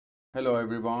Hello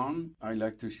everyone, I'd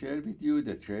like to share with you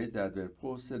the trades that were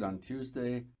posted on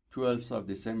Tuesday, 12th of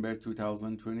December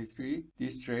 2023.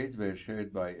 These trades were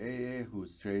shared by AA,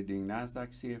 who's trading Nasdaq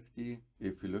CFD.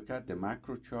 If you look at the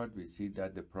macro chart, we see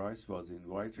that the price was in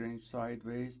wide range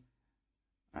sideways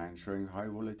and showing high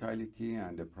volatility,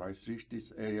 and the price reached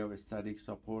this area of static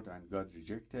support and got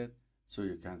rejected. So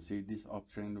you can see this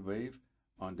uptrend wave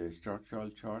on the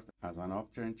structural chart as an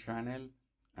uptrend channel.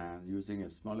 And using a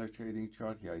smaller trading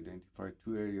chart, he identified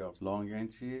two areas of long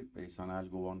entry based on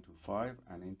Algo 1 to 5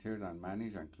 and entered and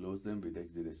managed and closed them with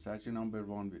exit strategy number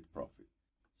 1 with profit.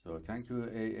 So thank you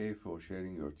AA for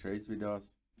sharing your trades with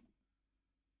us.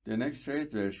 The next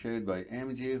trades were shared by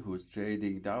MG, who's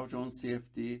trading Dow Jones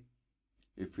CFD.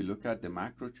 If we look at the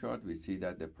macro chart, we see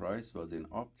that the price was in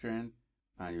uptrend,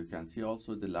 and you can see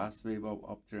also the last wave of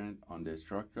uptrend on the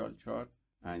structural chart.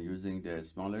 And using the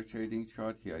smaller trading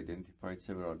chart, he identified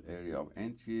several areas of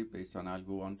entry based on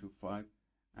Algo 1 to 5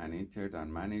 and entered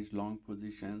and managed long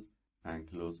positions and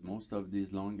closed most of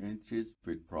these long entries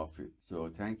with profit.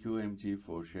 So thank you MG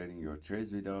for sharing your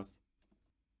trades with us.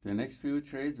 The next few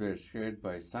trades were shared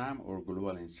by Sam, or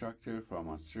Global Instructor from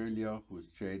Australia,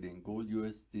 who's trading gold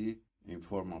USD in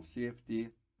form of CFD.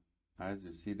 As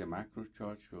you see, the macro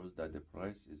chart shows that the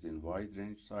price is in wide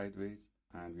range sideways,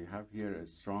 and we have here a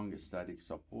strong static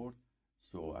support.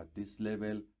 So at this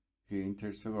level, he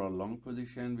entered several long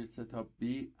positions with setup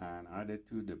B and added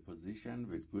to the position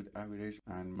with good average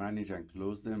and managed and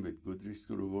closed them with good risk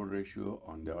to reward ratio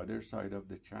on the other side of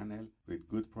the channel with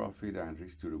good profit and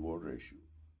risk to reward ratio.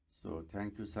 So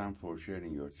thank you Sam for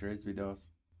sharing your trades with us.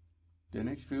 The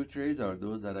next few trades are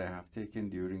those that I have taken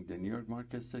during the New York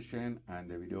market session, and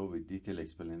the video with detailed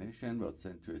explanation was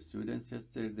sent to students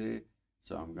yesterday.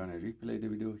 So I'm going to replay the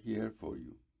video here for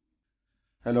you.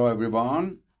 Hello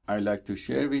everyone, I'd like to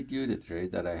share with you the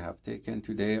trade that I have taken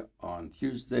today on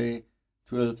Tuesday,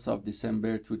 12th of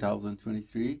December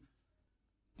 2023.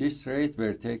 These trades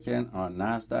were taken on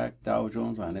Nasdaq, Dow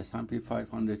Jones and S&P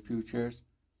 500 futures.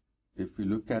 If we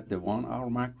look at the 1 hour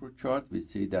macro chart, we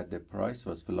see that the price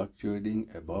was fluctuating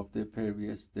above the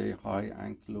previous day high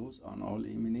and close on all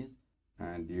E-minis.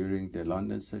 And during the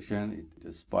London session,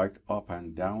 it spiked up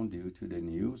and down due to the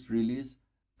news release.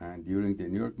 And during the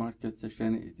New York market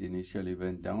session, it initially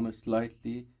went down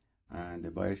slightly, and the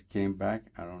buyers came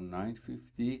back around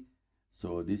 950.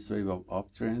 So this wave of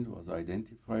uptrend was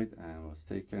identified and was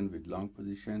taken with long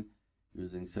position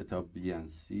using setup B and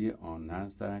C on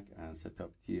Nasdaq and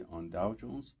setup T on Dow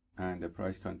Jones. And the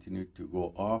price continued to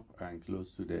go up and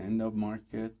close to the end of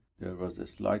market. There was a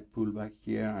slight pullback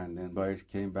here, and then buyers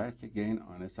came back again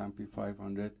on S&P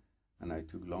 500, and I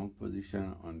took long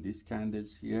position on these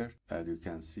candles here, as you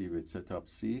can see with setup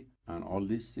C. And all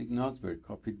these signals were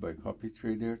copied by copy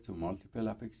trader to multiple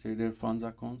Apex Trader funds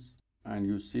accounts. And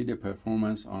you see the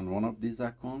performance on one of these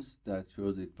accounts that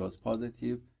shows it was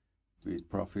positive with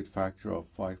profit factor of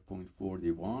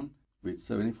 5.41 with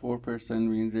 74%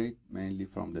 win rate, mainly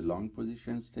from the long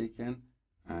positions taken,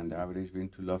 and average win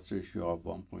to loss ratio of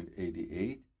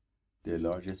 1.88. The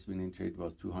largest winning trade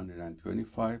was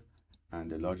 225,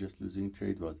 and the largest losing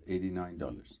trade was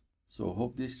 $89. So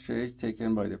hope this trade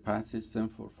taken by the PAAT system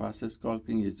for fast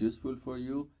scalping is useful for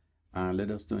you, and let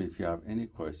us know if you have any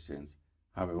questions.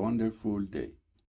 Have a wonderful day.